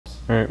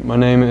All right, my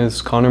name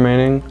is Connor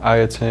Manning. I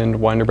attend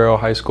Winterboro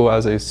High School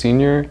as a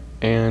senior,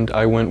 and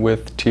I went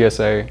with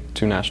TSA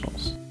to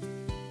Nationals.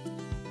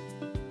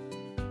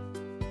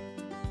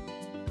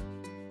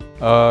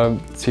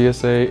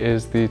 TSA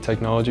is the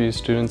Technology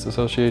Students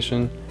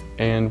Association,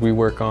 and we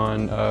work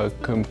on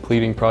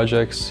completing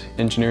projects,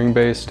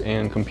 engineering-based,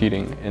 and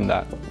competing in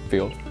that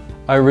field.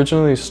 I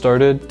originally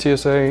started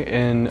TSA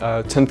in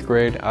 10th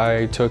grade.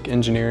 I took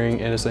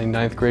engineering as a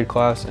 9th grade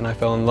class, and I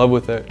fell in love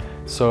with it.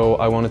 So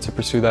I wanted to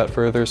pursue that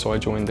further, so I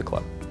joined the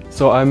club.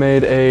 So I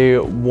made a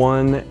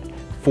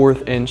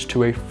 1/4 inch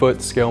to a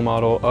foot scale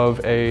model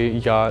of a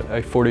yacht,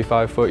 a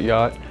 45-foot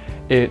yacht.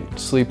 It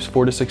sleeps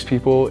 4 to 6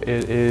 people.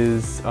 It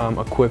is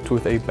equipped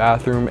with a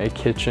bathroom, a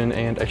kitchen,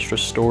 and extra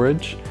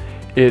storage.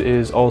 It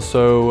is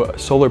also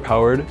solar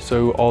powered,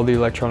 so all the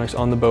electronics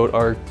on the boat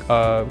are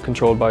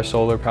controlled by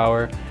solar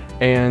power.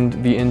 And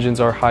the engines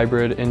are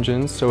hybrid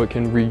engines, so it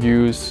can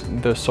reuse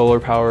the solar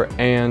power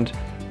and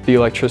the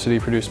electricity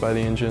produced by the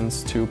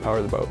engines to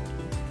power the boat.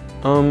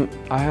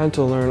 I had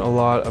to learn a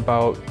lot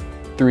about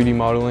 3D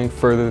modeling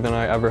further than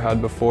I ever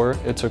had before.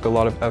 It took a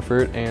lot of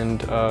effort and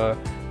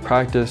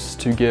practice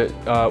to get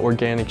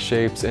organic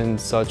shapes and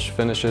such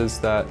finishes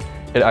that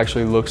it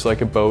actually looks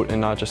like a boat and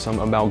not just some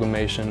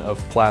amalgamation of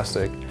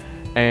plastic.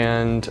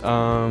 And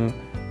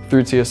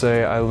through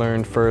TSA, I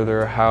learned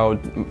further how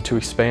to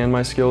expand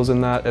my skills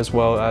in that, as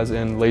well as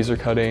in laser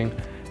cutting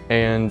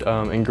and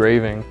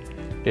engraving.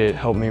 It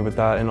helped me with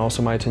that, and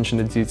also my attention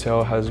to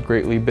detail has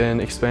greatly been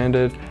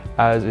expanded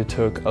as it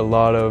took a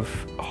lot of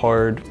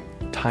hard,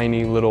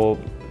 tiny little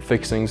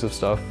fixings of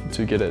stuff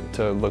to get it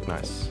to look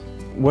nice.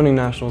 Winning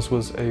Nationals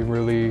was a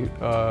really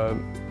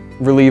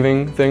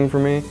relieving thing for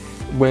me.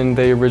 When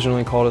they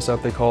originally called us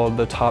up, they called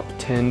the top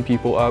 10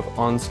 people up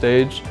on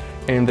stage,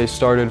 and they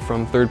started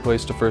from 3rd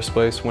place to 1st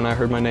place. When I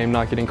heard my name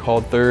not getting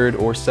called 3rd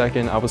or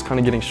 2nd, I was kind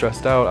of getting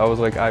stressed out. I was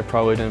like, I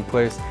probably didn't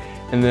place.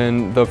 And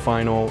then the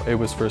final, it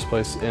was 1st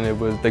place, and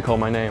they called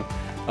my name.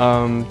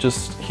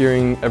 Just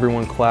hearing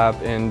everyone clap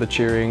and the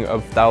cheering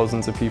of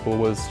thousands of people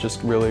was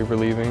just really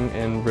relieving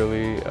and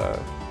really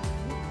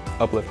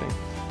uplifting.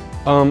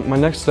 My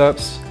next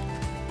steps,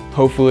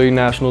 hopefully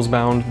Nationals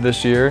bound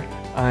this year.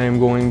 I am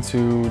going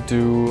to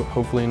do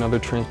hopefully another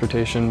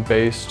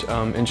transportation-based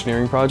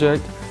engineering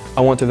project.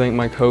 I want to thank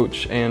my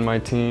coach and my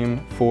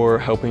team for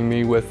helping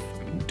me with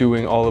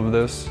doing all of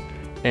this,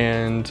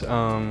 and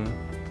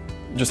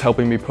just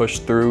helping me push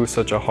through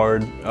such a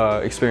hard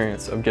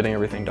experience of getting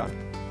everything done.